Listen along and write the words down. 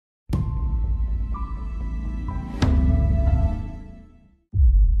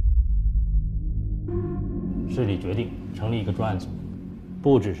市里决定成立一个专案组，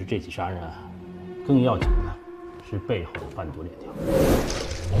不只是这起杀人案，更要紧的是背后的贩毒链条。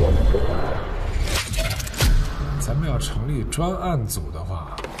咱们要成立专案组的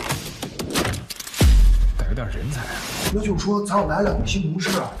话，得有点人才啊。那就是说，咱要来2个新同事，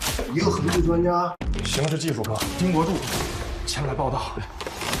一个核对专家，刑事技术科丁国柱前来报道，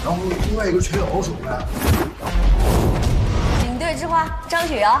然后另外一个全有好手呗。领队之花张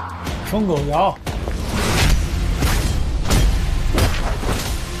雪瑶，疯狗瑶。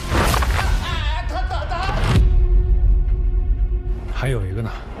 还有一个呢，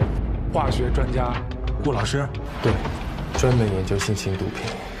化学专家顾老师，对，专门研究新型毒品。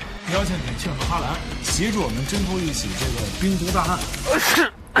邀请点庆和哈兰协助我们侦破一起这个冰毒大案。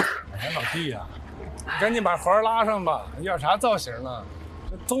哎，老弟呀，赶紧把环儿拉上吧！要啥造型呢？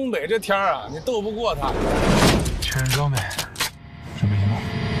这东北这天儿啊，你斗不过他。确认装备，准备行动。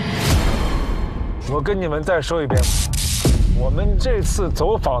我跟你们再说一遍，我们这次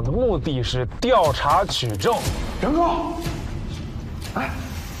走访的目的是调查取证。杨哥。 哎，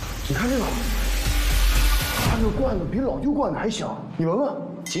你看这个，他这个罐子比老旧罐子还响，你闻闻，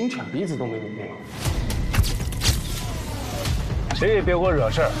警犬鼻子都没你病。谁也别给我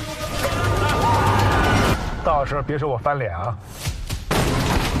惹事儿，到时候别说我翻脸啊！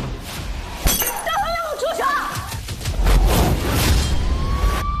让我住手！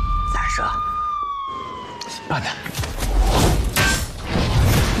咋说？办他！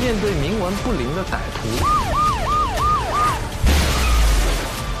面对冥顽不灵的歹徒。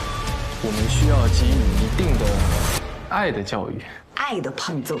 我们需要给予一定的爱的教育，爱的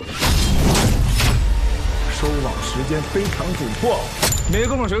胖揍。收网时间非常紧迫，每个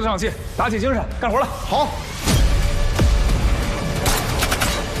工种学都上气，打起精神干活了。好。